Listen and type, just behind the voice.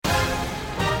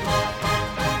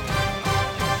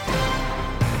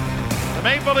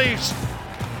Maple Leafs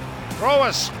throw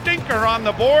a stinker on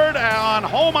the board on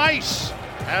home ice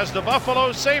as the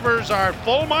Buffalo Sabres are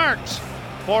full marks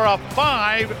for a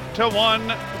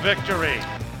 5-1 victory.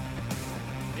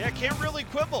 Yeah, can't really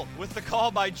quibble with the call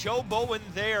by Joe Bowen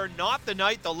there. Not the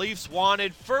night the Leafs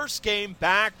wanted. First game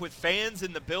back with fans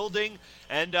in the building.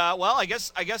 And, well, I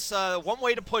guess one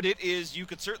way to put it is you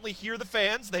could certainly hear the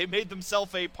fans. They made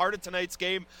themselves a part of tonight's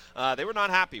game. They were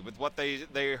not happy with what they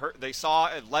heard, they saw,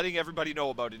 and letting everybody know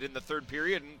about it in the third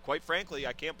period. And quite frankly,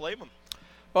 I can't blame them.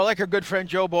 Well, like our good friend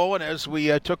Joe Bowen, as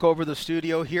we took over the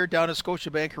studio here down at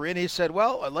Scotiabank Arena, he said,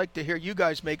 well, I'd like to hear you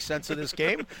guys make sense of this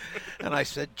game. And I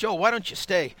said, Joe, why don't you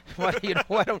stay? Why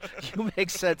don't you make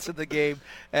sense of the game?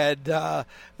 And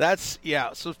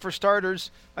so for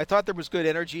starters, I thought there was good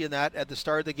energy in that at the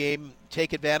start of the game.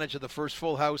 Take advantage of the first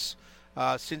full house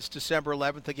since December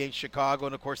 11th against Chicago.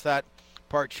 And, of course, that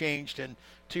part changed. And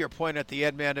to your point at the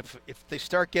end, man, if they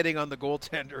start getting on the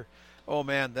goaltender, oh,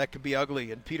 man, that could be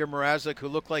ugly. And Peter Mrazek, who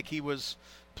looked like he was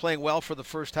playing well for the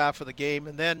first half of the game.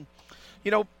 And then,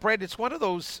 Brent, it's one of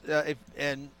those,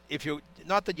 if you,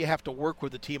 not that you have to work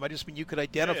with the team, I just mean you could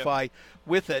identify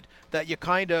with it, that you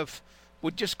kind of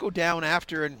would just go down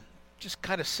after and just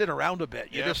kind of sit around a bit.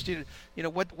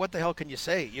 What the hell can you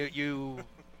say?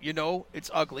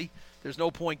 It's ugly. There's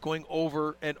no point going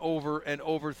over and over and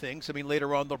over things. I mean,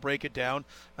 later on they'll break it down.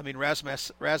 I mean,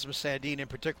 Rasmus Sandin in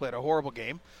particular had a horrible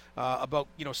game about,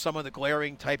 some of the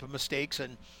glaring type of mistakes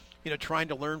and, trying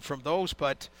to learn from those.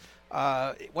 But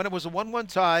when it was a 1-1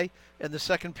 tie in the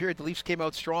second period, the Leafs came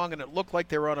out strong and it looked like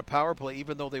they were on a power play,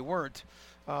 even though they weren't.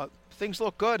 Things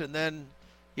looked good, and then,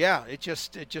 it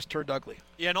just turned ugly.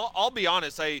 Yeah, and I'll be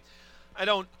honest, I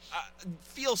don't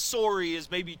feel sorry is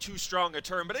maybe too strong a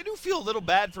term, but I do feel a little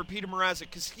bad for Peter Mrazek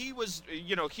because he was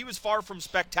far from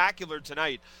spectacular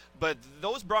tonight. But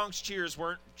those Bronx cheers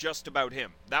weren't just about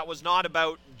him. That was not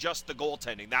about just the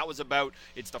goaltending. That was about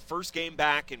it's the first game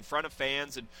back in front of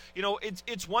fans. And,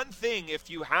 it's one thing if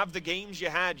you have the games you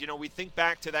had. We think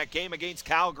back to that game against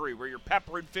Calgary where you're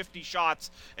peppering 50 shots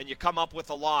and you come up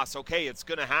with a loss. Okay, it's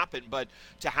going to happen. But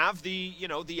to have the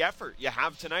effort you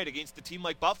have tonight against a team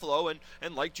like Buffalo,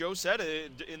 and like Joe said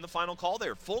in the final call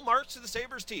there, full marks to the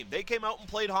Sabres team. They came out and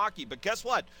played hockey. But guess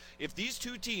what? If these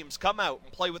two teams come out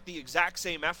and play with the exact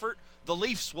same effort, the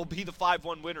Leafs will be the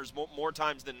 5-1 winners more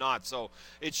times than not. So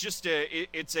it's just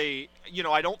I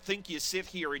don't think you sit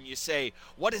here and you say,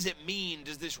 what does it mean?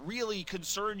 Does this really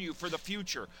concern you for the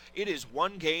future? It is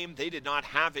one game. They did not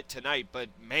have it tonight, but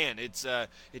man, it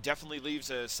definitely leaves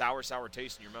a sour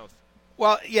taste in your mouth.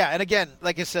 Well, yeah, and again,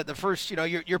 like I said, the first,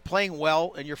 you're playing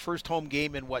well in your first home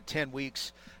game in 10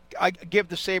 weeks. I give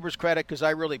the Sabres credit because I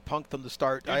really punked them to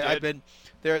start. I've been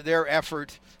their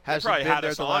effort hasn't been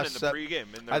there the last. In the pregame,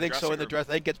 I think so. In the dress,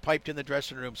 I think it gets piped in the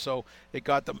dressing room, so it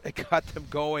got them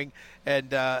going,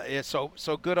 and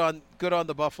so good on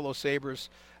the Buffalo Sabres.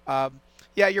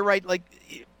 Yeah, you're right. Like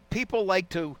people like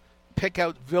to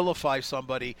vilify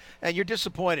somebody, and you're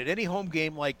disappointed. Any home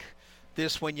game like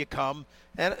this when you come,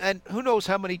 and who knows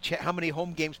how many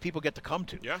home games people get to come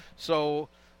to. Yeah. So.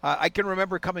 I can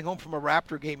remember coming home from a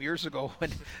Raptor game years ago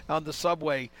on the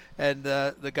subway, and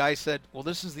the guy said, "Well,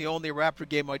 this is the only Raptor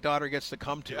game my daughter gets to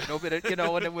come to." Yeah.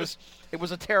 And it was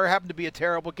happened to be a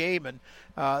terrible game, and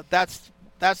that's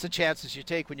the chances you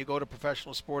take when you go to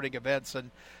professional sporting events. And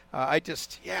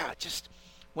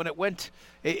when it went,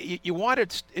 you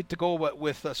wanted it to go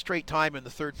with a straight time in the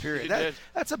third period.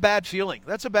 That's a bad feeling.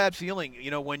 That's a bad feeling.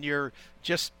 When you're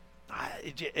just.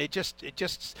 I guess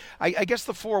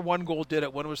the 4-1 goal did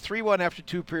it. When it was 3-1 after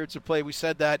 2 periods of play, we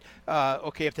said that,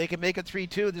 okay, if they can make it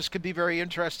 3-2, this could be very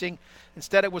interesting.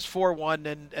 Instead, it was 4-1,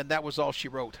 and that was all she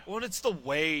wrote. Well, and it's the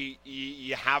way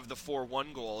you have the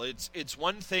 4-1 goal. It's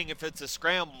one thing if it's a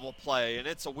scramble play and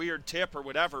it's a weird tip or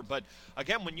whatever, but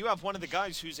again, when you have one of the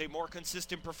guys who's a more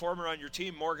consistent performer on your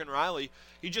team, Morgan Rielly,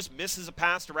 he just misses a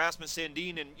pass to Rasmus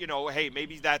Sandin, and, hey,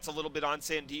 maybe that's a little bit on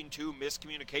Sandin too,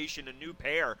 miscommunication, a new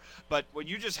pair. But when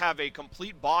you just have a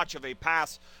complete botch of a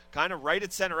pass kind of right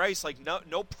at center ice, like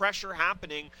no pressure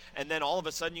happening, and then all of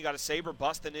a sudden you got a Sabre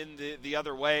busting in the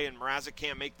other way, and Mrazek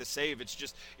can't make the save. It's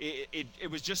just it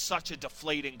was just such a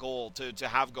deflating goal to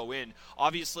have go in.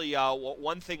 Obviously,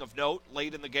 one thing of note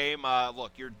late in the game,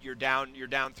 look, you're down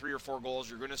 3 or 4 goals.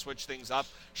 You're going to switch things up.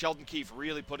 Sheldon Keefe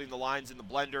really putting the lines in the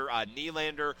blender.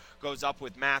 Nylander goes up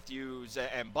with Matthews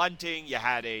and Bunting. You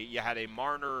had a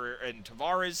Marner and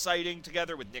Tavares sighting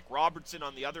together with Nick Robertson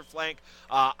on the other flank.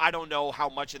 I don't know how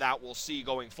much of that we'll see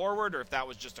going forward, or if that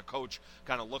was just a coach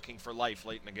kind of looking for life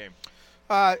late in the game.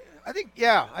 I think,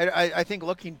 I think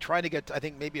trying to get, I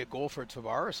think maybe a goal for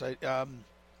Tavares.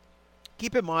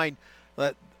 Keep in mind,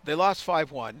 They lost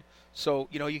 5-1. So,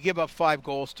 you give up 5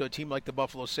 goals to a team like the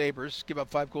Buffalo Sabres, give up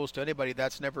 5 goals to anybody,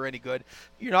 that's never any good.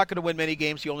 You're not going to win many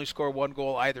games. You only score 1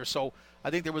 goal either. So I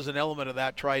think there was an element of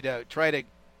that, try to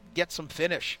get some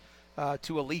finish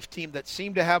to a Leaf team that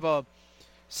seemed to have a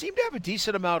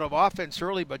decent amount of offense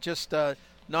early, but just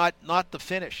not the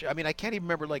finish. I mean, I can't even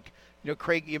remember,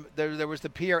 Craig, there was the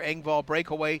Pierre Engvall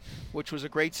breakaway, which was a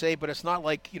great save, but it's not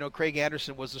like, Craig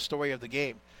Anderson was the story of the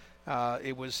game.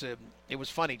 It was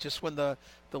funny just when the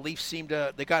Leafs seemed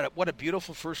to, they got what a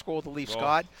beautiful first goal the Leafs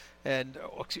got, and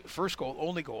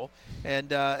only goal,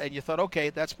 and you thought, okay,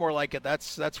 that's more like it.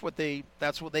 That's what they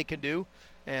can do.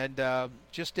 And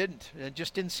just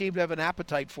didn't seem to have an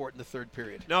appetite for it in the third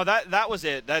period. No, that was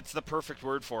it. That's the perfect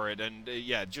word for it. And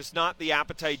just not the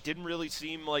appetite. Didn't really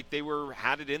seem like they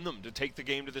had it in them to take the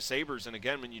game to the Sabres. And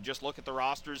again, when you just look at the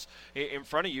rosters in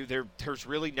front of you, there's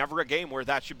really never a game where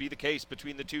that should be the case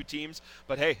between the two teams.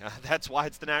 But hey, that's why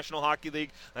it's the National Hockey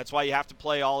League. That's why you have to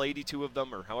play all 82 of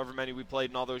them, or however many we played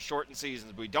in all those shortened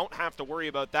seasons. We don't have to worry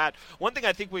about that. One thing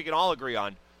I think we can all agree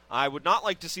on, I would not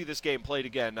like to see this game played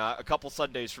again a couple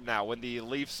Sundays from now when the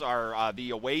Leafs are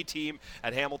the away team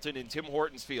at Hamilton in Tim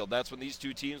Hortons Field. That's when these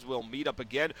two teams will meet up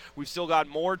again. We've still got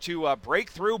more to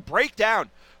break down.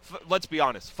 Let's be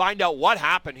honest. Find out what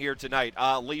happened here tonight.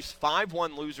 Leafs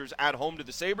 5-1 losers at home to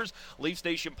the Sabres. Leafs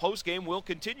Nation postgame will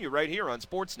continue right here on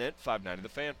Sportsnet 590 The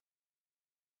Fan.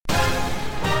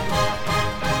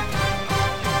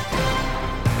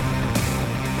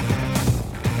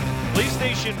 Leafs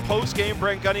Nation post-game,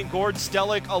 Brent Gunning, Gord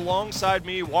Stellick alongside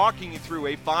me, walking you through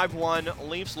a 5-1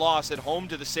 Leafs loss at home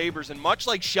to the Sabres. And much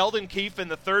like Sheldon Keefe in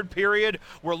the third period,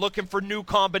 we're looking for new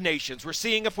combinations. We're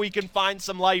seeing if we can find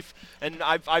some life, and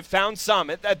I've found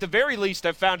some. At the very least,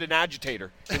 I've found an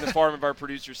agitator in the form of our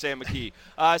producer, Sam McKee.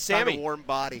 Sammy. Kind of a warm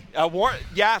body.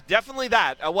 Yeah, definitely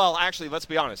that. Well, actually, let's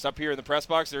be honest. Up here in the press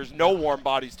box, there's no warm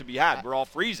bodies to be had. We're all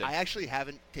freezing. I actually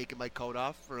haven't taken my coat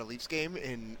off for a Leafs game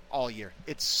in all year.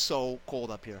 It's so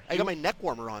cold up here. I got my neck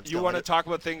warmer on still. You want to talk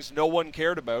about things no one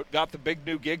cared about. Got the big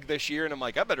new gig this year, and I'm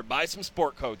like, I better buy some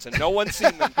sport coats. And no one's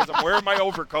seen them because I'm wearing my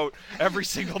overcoat every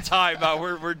single time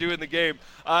we're doing the game.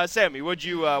 Sammy, what'd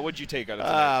you take out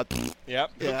of tonight?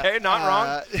 Yep. Yeah. Okay, not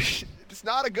wrong. It's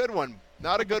not a good one.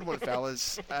 Not a good one,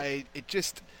 fellas.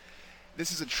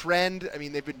 This is a trend. I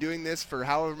mean, they've been doing this for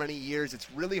however many years.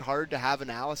 It's really hard to have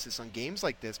analysis on games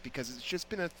like this because it's just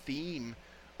been a theme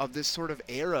of this sort of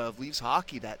era of Leafs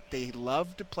hockey that they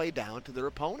love to play down to their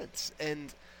opponents.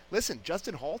 And listen,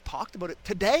 Justin Holl talked about it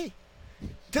today,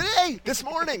 this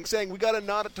morning, saying we got to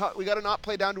not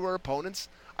play down to our opponents.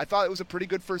 I thought it was a pretty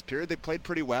good first period. They played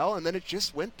pretty well, and then it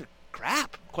just went to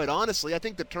crap, quite honestly. I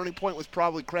think the turning point was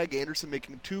probably Craig Anderson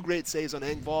making 2 great saves on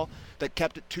Engvall that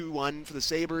kept it 2-1 for the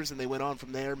Sabres, and they went on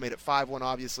from there, made it 5-1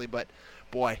 obviously. But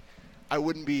boy,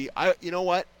 you know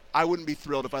what? I wouldn't be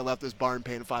thrilled if I left this barn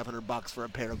paying $500 for a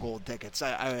pair of gold tickets.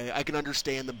 I can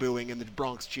understand the booing and the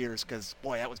Bronx cheers because,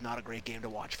 boy, that was not a great game to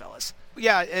watch, fellas.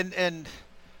 Yeah, and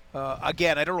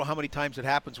again, I don't know how many times it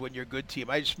happens when you're a good team.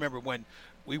 I just remember when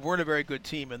we weren't a very good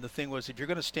team, and the thing was, if you're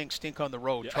going to stink on the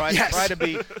road. Yeah.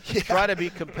 Try to be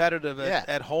competitive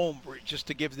at home, just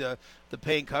to give the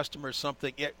paying customers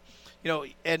something.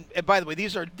 And by the way,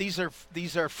 these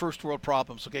are first world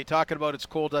problems. Okay, talking about it's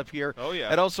cold up here. Oh yeah.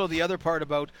 And also the other part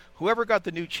about whoever got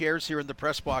the new chairs here in the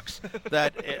press box.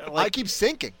 That I keep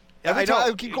sinking. Every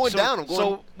time I keep going down.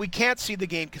 So we can't see the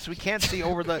game because we can't see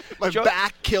over the. My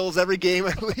back kills every game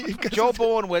I leave. Joe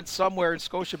Bowen went somewhere in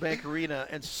Scotiabank Arena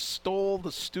and stole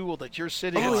the stool that you're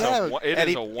sitting on. It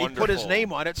is a wonderful. He put his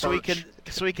name on it so perch.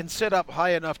 he can sit up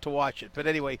high enough to watch it. But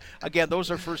anyway, again, those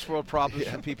are first world problems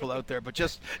for people out there. But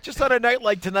just on a night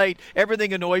like tonight,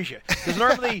 everything annoys you because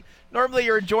normally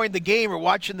you're enjoying the game or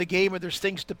watching the game, and there's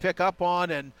things to pick up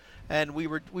on and we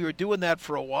were doing that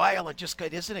for a while, and just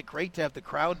isn't it great to have the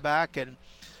crowd back? And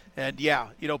yeah,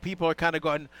 people are kind of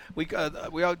going. We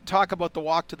all talk about the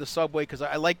walk to the subway because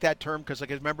I like that term because I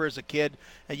can remember as a kid,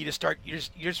 and you're just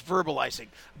verbalizing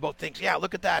about things. Yeah,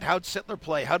 look at that. How'd Sittler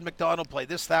play? How'd McDonald play?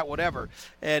 This, that, whatever.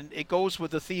 And it goes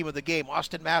with the theme of the game.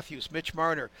 Austin Matthews, Mitch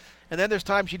Marner. And then there's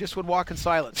times you just would walk in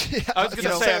silence. I was going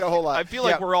to say a whole lot. I feel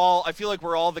like we're all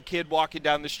the kid walking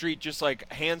down the street, just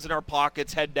like hands in our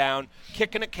pockets, head down,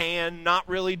 kicking a can, not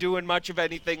really doing much of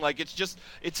anything. Like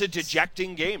it's a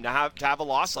dejecting game to have a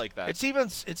loss like that.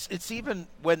 It's even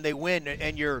when they win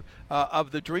and you're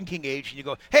of the drinking age and you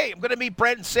go, hey, I'm going to meet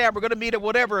Brent and Sam. We're going to meet at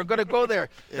whatever. I'm going to go there.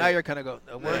 Yeah. Now you're kind of going,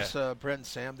 where's Brent and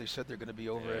Sam? They said they're going to be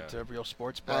over at Real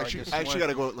Sports Bar. I actually got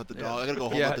to go out and let the dog. I got to go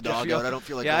home and let the dog out. I don't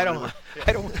feel like. I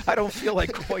don't don't feel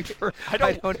like going for. I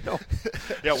don't know.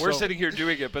 Yeah, we're sitting here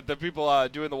doing it, but the people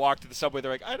doing the walk to the subway,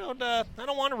 they're like, I don't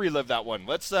want to relive that one.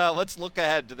 Let's look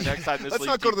ahead to the next time this. Let's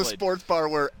not go to the sports bar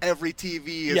where every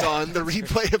TV is on the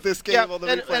replay of this game. Yeah,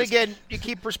 and again, you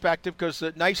keep perspective because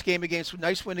a nice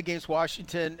win against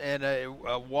Washington, and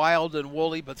a wild and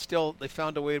woolly, but still they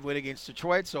found a way to win against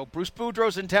Detroit. So Bruce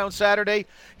Boudreau's in town Saturday.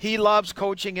 He loves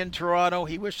coaching in Toronto.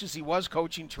 He wishes he was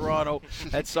coaching Toronto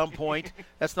at some point.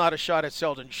 That's not a shot at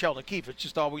Sheldon Keefe. It's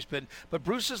just always been. But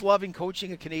Bruce is loving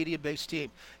coaching a Canadian-based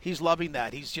team. He's loving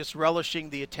that. He's just relishing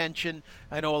the attention.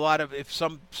 I know a lot of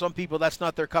some people that's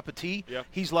not their cup of tea. Yeah.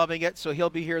 He's loving it. So he'll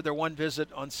be here their one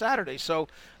visit on Saturday. So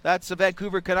that's the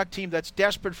Vancouver Canuck team that's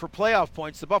desperate for playoff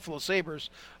points. The Buffalo Sabres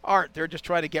aren't. They're just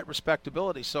trying to get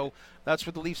respectability. So that's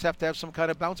where the Leafs have to have some kind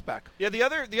of bounce back. Yeah, the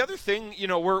other thing,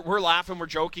 we're laughing, we're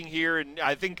joking here, and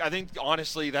I think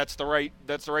honestly that's the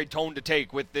right tone to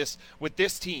take with this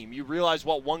team. You realize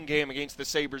what one game against the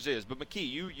Sabres is, but McKee,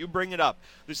 you bring it up.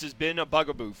 This has been a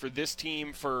bugaboo for this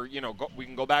team for we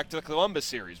can go back to the Columbus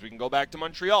series, we can go back to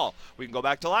Montreal, we can go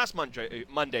back to last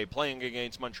Monday playing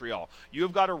against Montreal. You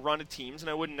have got a run of teams, and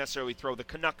I wouldn't necessarily throw the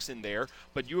Canucks in there,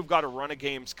 but you have got a run of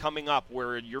games coming up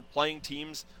where you're playing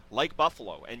teams like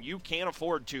Buffalo, and you can't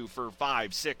afford to, for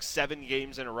 5, 6, 7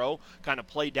 games in a row, kind of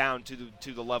play down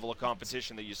to the level of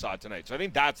competition that you saw tonight. So I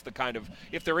think that's the kind of,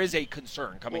 if there is a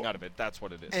concern coming out of it, that's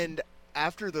what it is. And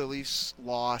after the Leafs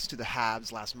lost to the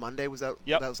Habs last Monday,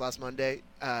 that was last Monday,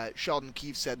 Sheldon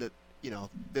Keefe said that,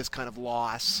 this kind of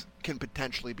loss can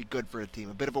potentially be good for a team,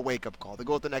 a bit of a wake-up call. They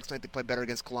go out the next night, they play better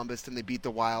against Columbus, then they beat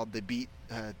the Wild, they beat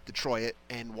Detroit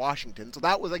and Washington. So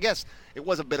that was, I guess, it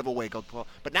was a bit of a wake-up call.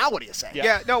 But now what do you say?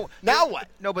 Now what?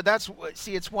 No, but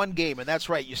it's one game, and that's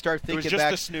right. You start thinking back. It was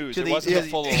just the snooze. It wasn't a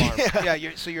full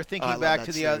alarm. So you're thinking back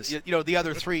to the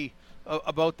other three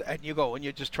about that, and you go and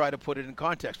you just try to put it in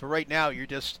context. But right now, you're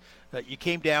just you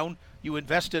came down. You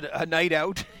invested a night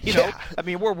out, I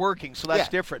mean, we're working, so that's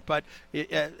different. But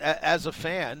as a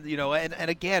fan, and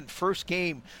again, first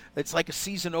game, it's like a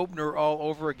season opener all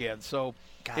over again. So,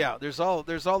 there's all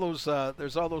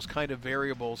those kind of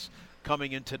variables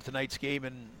coming into tonight's game,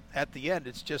 and at the end,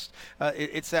 it's just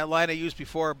it's that line I used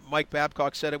before. Mike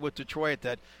Babcock said it with Detroit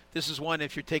that this is one,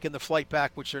 if you're taking the flight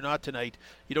back, which they're not tonight,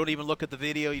 you don't even look at the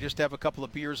video. You just have a couple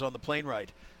of beers on the plane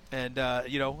ride, and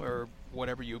or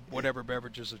whatever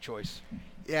beverages of choice.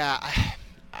 Yeah,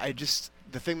 I just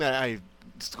the thing that I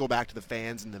just go back to the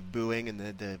fans and the booing and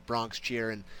the Bronx cheer,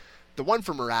 and the one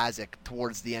for Mrazek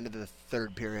towards the end of the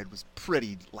third period was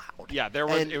pretty loud. Yeah,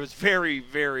 it was very,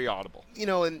 very audible.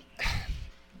 And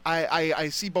I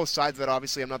see both sides of that.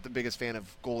 Obviously, I'm not the biggest fan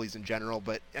of goalies in general,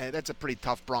 but that's a pretty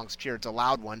tough Bronx cheer. It's a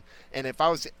loud one. And if I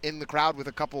was in the crowd with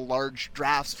a couple large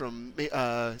drafts from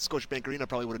Scotiabank Arena, I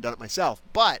probably would have done it myself.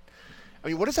 But I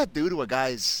mean, what does that do to a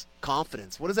guy's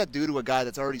confidence? What does that do to a guy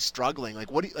that's already struggling?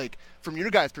 From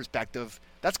your guys' perspective,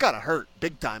 that's got to hurt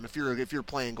big time if you're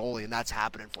playing goalie and that's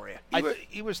happening for you.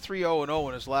 He was 3-0-0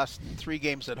 in his last 3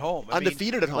 games at home.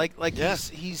 Undefeated at home.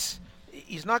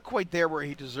 He's not quite there where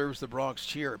he deserves the Bronx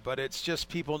cheer, but it's just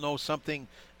people know something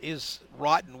is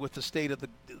rotten with the state of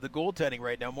the goaltending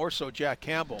right now, more so Jack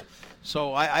Campbell.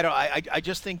 So I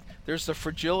just think there's the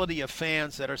fragility of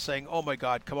fans that are saying, oh my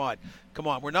God, come on,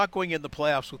 we're not going in the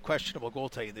playoffs with questionable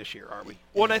goaltending this year, are we?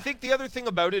 Well, and I think the other thing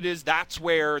about it is that's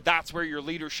where your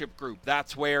leadership group,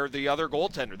 that's where the other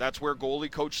goaltender, that's where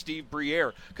goalie coach Steve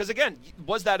Briere, because again,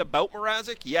 was that about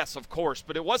Mrazek? Yes, of course,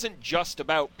 but it wasn't just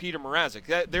about Peter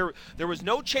Mrazek. There was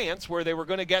no chance where they were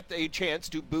going to get a chance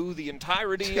to boo the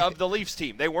entirety of the Leafs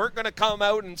team. They weren't going to come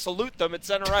out and salute them at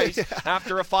center ice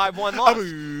after a 5-1 loss.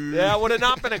 Yeah, it would have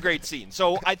not been a great scene.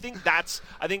 So I think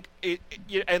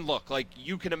and look, like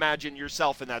you can imagine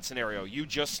yourself in that scenario. You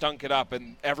just stunk it up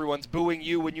and everyone's booing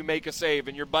you when you make a save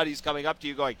and your buddy's coming up to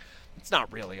you going, it's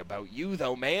not really about you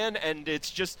though, man. And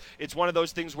it's one of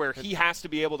those things where he has to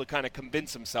be able to kind of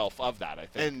convince himself of that, I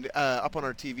think. And up on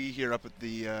our TV here, up at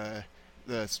the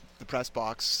press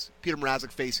box, Peter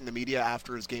Mrazek facing the media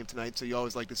after his game tonight, so you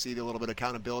always like to see a little bit of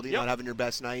accountability, not having your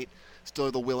best night,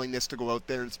 still the willingness to go out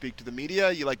there and speak to the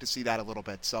media. You like to see that a little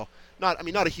bit. So not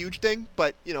a huge thing,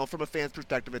 but from a fan's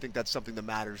perspective, I think that's something that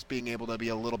matters, being able to be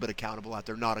a little bit accountable out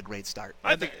there. Not a great start.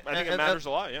 I think it matters a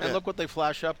lot. Yeah. And look what they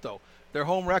flash up though. Their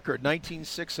home record,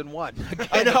 19-6-1.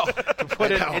 I know. To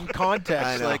put it in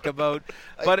context,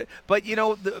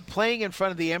 playing in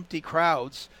front of the empty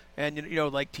crowds,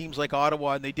 and like teams like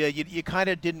Ottawa, and they did. You kind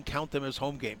of didn't count them as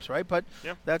home games, right? But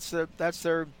that's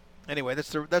their. Anyway, that's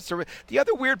the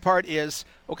other weird part is,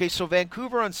 okay, so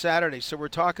Vancouver on Saturday. So we're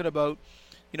talking about,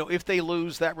 if they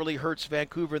lose, that really hurts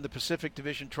Vancouver in the Pacific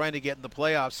Division trying to get in the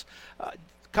playoffs. A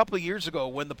couple of years ago,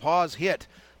 when the pause hit,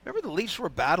 remember the Leafs were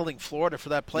battling Florida for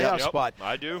that playoff Yep, spot.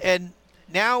 I do. And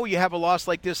now you have a loss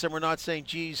like this, and we're not saying,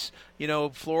 geez,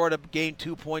 Florida gained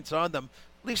 2 points on them.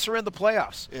 Leafs are in the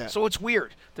playoffs. Yeah. So it's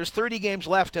weird. There's 30 games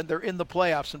left, and they're in the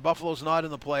playoffs, and Buffalo's not in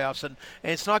the playoffs. And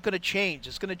it's not going to change.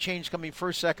 It's going to change coming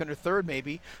first, second, or third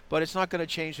maybe, but it's not going to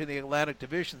change in the Atlantic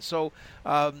Division. So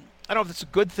I don't know if it's a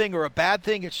good thing or a bad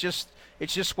thing. It's just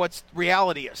what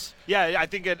reality is. Yeah, I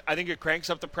think it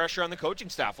cranks up the pressure on the coaching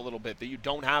staff a little bit that you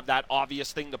don't have that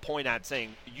obvious thing to point at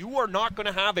saying you are not going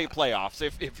to have a playoffs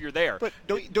if you're there. But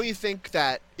don't you think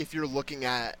that if you're looking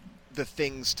at the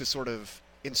things to sort of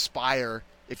inspire,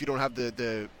 if you don't have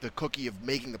the cookie of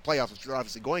making the playoffs, which you're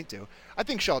obviously going to, I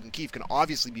think Sheldon Keefe can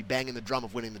obviously be banging the drum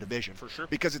of winning the division. For sure.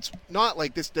 Because it's not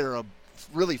like they're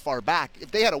really far back.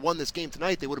 If they had won this game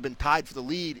tonight, they would have been tied for the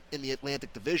lead in the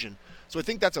Atlantic Division. So I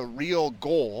think that's a real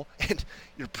goal. And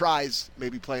your prize may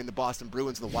be playing the Boston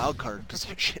Bruins in the wild card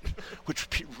position, which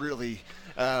would be really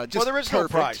just well, there is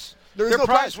perfect. no prize. Their no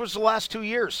prize was the last 2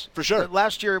 years. For sure.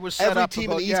 Last year it was set Every up team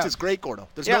about, in the East is great, Gordo.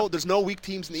 There's no weak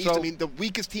teams in the East. So, I mean, the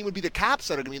weakest team would be the Caps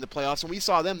that are going to be in the playoffs, and we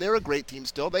saw them. They're a great team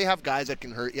still. They have guys that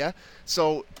can hurt you.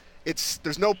 So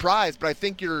there's no prize, but I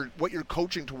think what you're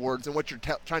coaching towards and what you're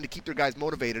trying to keep their guys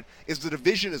motivated is the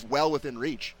division is well within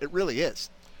reach. It really is.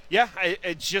 Yeah, I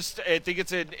think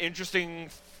it's an interesting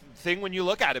thing when you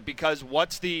look at it, because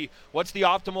what's the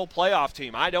optimal playoff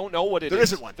team? I don't know what it is. There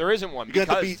isn't one. There isn't one. You have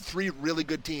to beat 3 really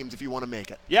good teams if you want to make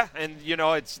it. Yeah, and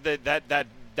it's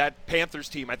that Panthers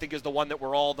team, I think, is the one that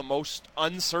we're all the most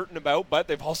uncertain about, but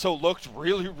they've also looked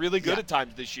really, really good at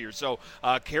times this year. So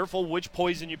careful which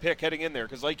poison you pick heading in there,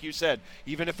 because like you said,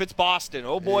 even if it's Boston,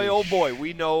 oh boy,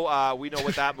 we know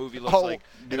what that movie looks like.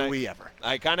 Do we ever?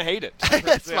 I kind of hate it.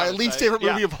 It's my least favorite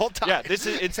movie of all time. Yeah,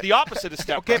 it's the opposite of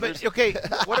Step Okay, Brothers.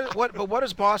 but what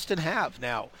does Boston have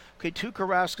now? Okay, Tuukka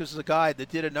Rask is the guy that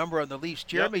did a number on the Leafs.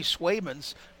 Jeremy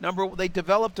Swayman's they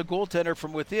developed a goaltender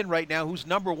from within right now who's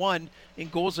number 1 in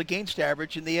goals against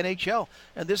average in the NHL.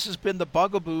 And this has been the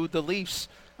bugaboo the Leafs,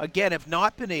 again, have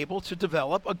not been able to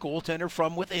develop a goaltender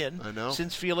from within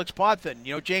since Felix Potvin.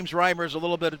 James Reimer is a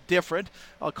little bit different.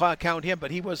 I'll count him,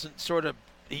 but he wasn't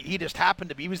he just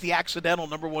happened to be. He was the accidental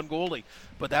number 1 goalie.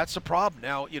 But that's a problem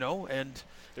now, and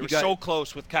they were so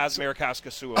close with Kazimir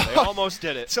Kaskasuo. They almost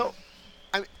did it.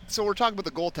 So we're talking about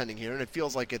the goaltending here, and it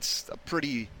feels like it's a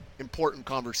pretty important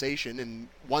conversation, and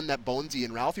one that Bonesy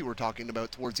and Ralphie were talking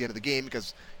about towards the end of the game,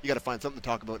 because you got to find something to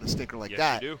talk about in a stinker like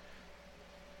that. Yes, you do.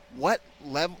 What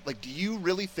level, do you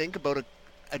really think about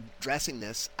addressing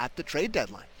this at the trade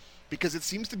deadline? Because it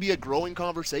seems to be a growing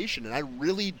conversation, and I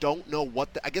really don't know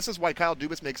I guess that's why Kyle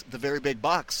Dubas makes the very big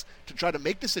bucks to try to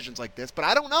make decisions like this, but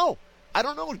I don't know.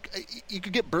 You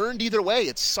could get burned either way.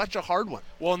 It's such a hard one.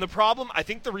 Well, and the problem, I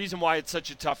think the reason why it's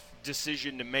such a tough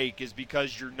decision to make is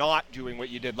because you're not doing what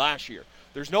you did last year.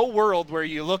 There's no world where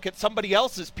you look at somebody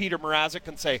else's Peter Mrazek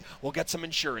and say, we'll get some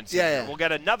insurance in here. We'll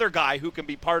get another guy who can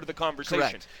be part of the conversation.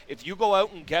 Correct. If you go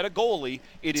out and get a goalie,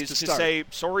 it's to say,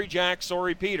 sorry, Jack,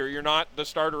 sorry, Peter, you're not the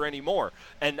starter anymore.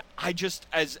 And I just,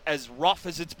 as rough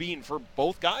as it's been for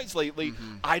both guys lately,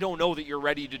 I don't know that you're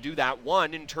ready to do that,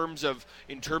 one, in terms of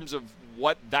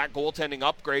what that goaltending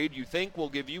upgrade you think will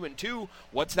give you, and 2,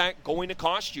 what's that going to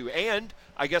cost you? And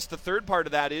I guess the third part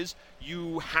of that is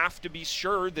you have to be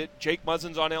sure that Jake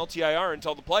Muzzin's on LTIR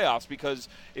until the playoffs, because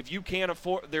if you can't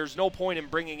afford, there's no point in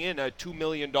bringing in a $2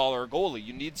 million goalie.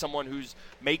 You need someone who's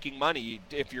making money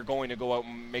if you're going to go out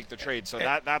and make the trade. So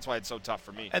that's why it's so tough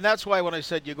for me. And that's why when I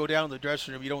said you go down to the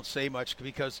dressing room, you don't say much,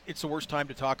 because it's the worst time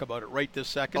to talk about it right this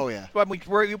second. Oh, yeah. But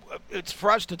it's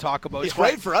for us to talk about. It's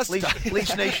great for us to talk.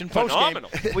 Leafs Nation post-game,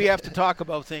 we have to talk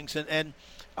about things. And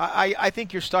I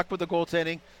think you're stuck with the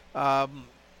goaltending.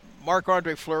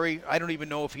 Marc-Andre Fleury, I don't even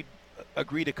know if he'd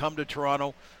agree to come to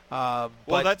Toronto. Well,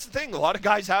 that's the thing. A lot of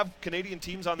guys have Canadian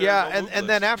teams on their and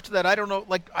then after that, I don't know.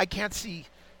 I can't see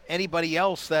anybody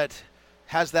else that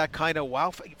has that kind of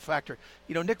wow factor.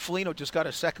 Nick Foligno just got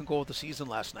his 2nd goal of the season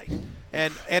last night,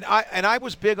 and I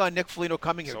was big on Nick Foligno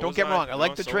coming here. Don't get me wrong, I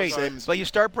like the trade, but you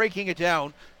start breaking it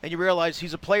down, and you realize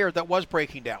he's a player that was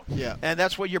breaking down. Yeah, and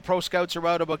that's what your pro scouts are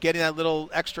out about, getting that little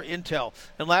extra intel.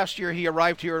 And last year he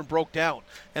arrived here and broke down,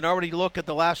 and already look at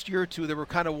the last year or two, there were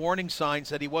kind of warning signs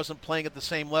that he wasn't playing at the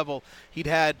same level he'd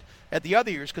had at the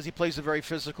other years, because he plays a very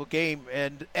physical game.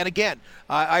 And again,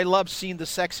 I love seeing the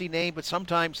sexy name, but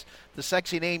sometimes the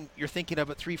sexy name you're thinking of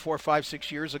it 3, 4, 5,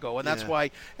 6 years ago, and that's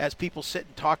why as people sit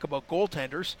and talk about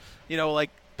goaltenders, like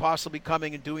possibly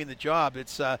coming and doing the job,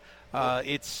 it's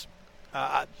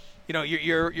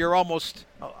you're almost.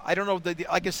 I don't know.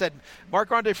 Like I said,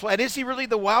 Marc-Andre Fleury, and is he really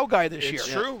the wow guy this year? It's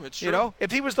true. It's true.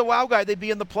 If he was the wow guy, they'd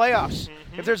be in the playoffs.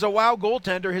 Mm-hmm. If there's a wow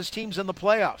goaltender, his team's in the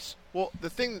playoffs. Well, the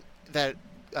thing that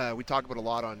we talk about a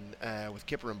lot on with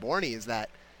Kipper and Borny is that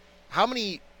how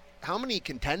many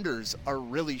contenders are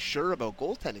really sure about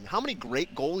goaltending? How many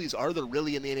great goalies are there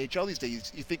really in the NHL these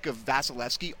days? You think of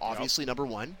Vasilevsky, obviously number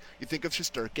one. You think of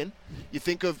Shesterkin. You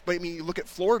think of, you look at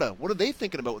Florida. What are they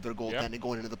thinking about with their goaltending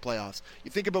going into the playoffs?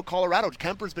 You think about Colorado.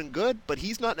 Kemper's been good, but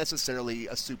he's not necessarily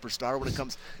a superstar when it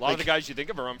comes. A lot of the guys you think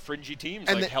of are on fringy teams,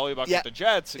 like Hellebuyck with the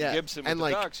Jets and Gibson with the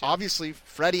Ducks. Obviously,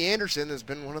 Freddie Anderson has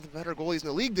been one of the better goalies in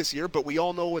the league this year, but we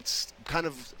all know it's kind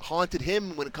of haunted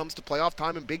him when it comes to playoff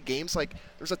time and big games.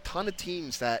 There's a ton of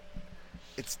teams that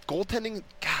it's goaltending.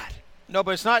 God. No,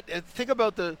 but it's not. Think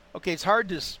about it's hard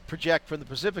to project from the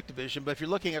Pacific Division, but if you're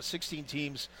looking at 16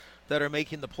 teams that are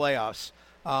making the playoffs,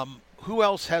 who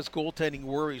else has goaltending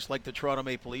worries like the Toronto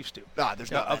Maple Leafs do?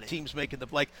 There's not of many. Teams making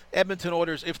Edmonton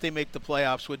Oilers, if they make the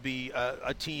playoffs, would be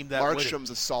a team that Markstrom's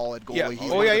a solid goalie. Yeah.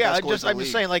 He's I'm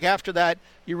just saying, after that,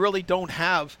 you really don't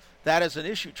have that as an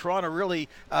issue. Toronto really,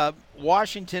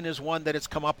 Washington is one that has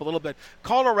come up a little bit.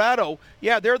 Colorado,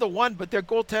 they're the one, but their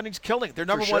goaltending's killing. They're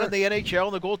number one in the NHL,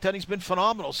 and the goaltending's been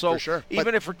phenomenal. So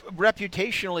even if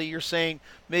reputationally you're saying,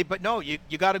 but no, you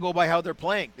got to go by how they're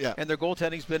playing. Yeah. And their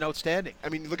goaltending's been outstanding. I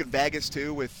mean, you look at Vegas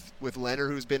too with Leonard,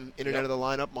 who's been in and out of the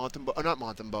lineup. Not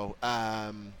Montembeault.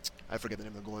 I forget the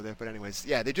name of the goalie there, but anyways,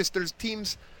 there's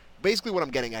teams. Basically, what I'm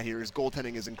getting at here is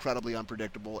goaltending is incredibly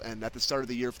unpredictable. And at the start of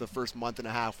the year, for the first month and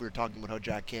a half, we were talking about how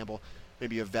Jack Campbell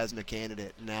maybe a Vezina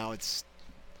candidate. Now it's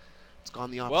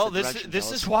gone the opposite direction. Well,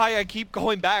 this is why I keep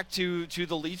going back to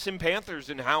the Leafs and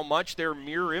Panthers and how much they're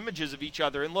mirror images of each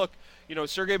other. And look,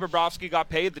 Sergei Bobrovsky got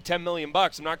paid the $10 million.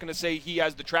 I'm not going to say he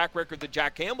has the track record that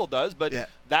Jack Campbell does, but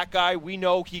that guy, we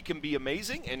know he can be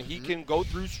amazing, and he can go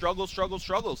through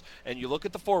struggles. And you look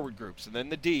at the forward groups, and then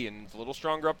the D, and it's a little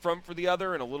stronger up front for the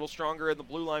other, and a little stronger in the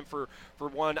blue line for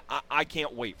one. I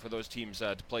can't wait for those teams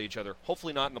to play each other.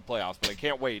 Hopefully not in the playoffs, but I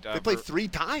can't wait. They play 3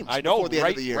 times I know, before the end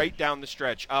of the year. Right down the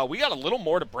stretch. We got a little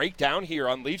more to break down here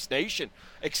on Leafs Nation.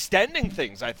 Extending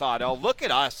things, I thought. Oh, look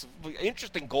at us.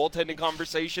 Interesting goaltending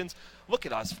conversations. Look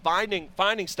at us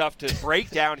finding stuff to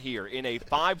break down here in a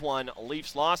 5-1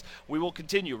 Leafs loss. We will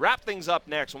continue. Wrap things up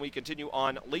next when we continue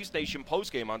on Leafs Nation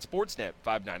postgame on Sportsnet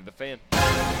 590 The Fan.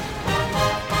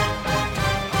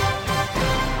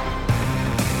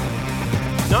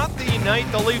 Not the night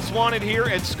the Leafs wanted here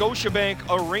at Scotiabank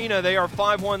Arena. They are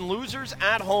 5-1 losers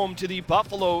at home to the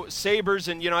Buffalo Sabres.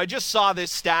 And, I just saw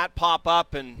this stat pop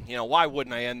up, and, why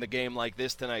wouldn't I end the game like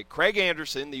this tonight? Craig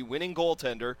Anderson, the winning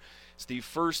goaltender, is the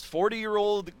first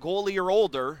 40-year-old goalie or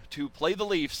older to play the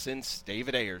Leafs since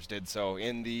David Ayers did so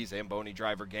in the Zamboni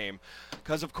Driver game.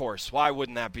 Because, of course, why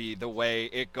wouldn't that be the way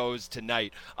it goes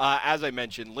tonight? As I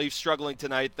mentioned, Leafs struggling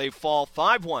tonight. They fall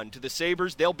 5-1 to the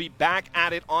Sabres. They'll be back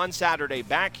at it on Saturday,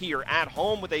 back here at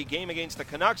home with a game against the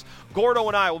Canucks. Gordo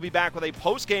and I will be back with a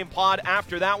post-game pod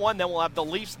after that one. Then we'll have the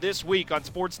Leafs this week on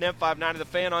Sportsnet 590 The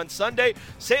Fan on Sunday.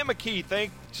 Sam McKee,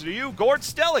 thanks to you. Gord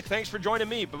Stellick, thanks for joining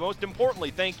me. But most importantly,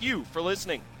 thank you for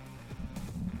listening.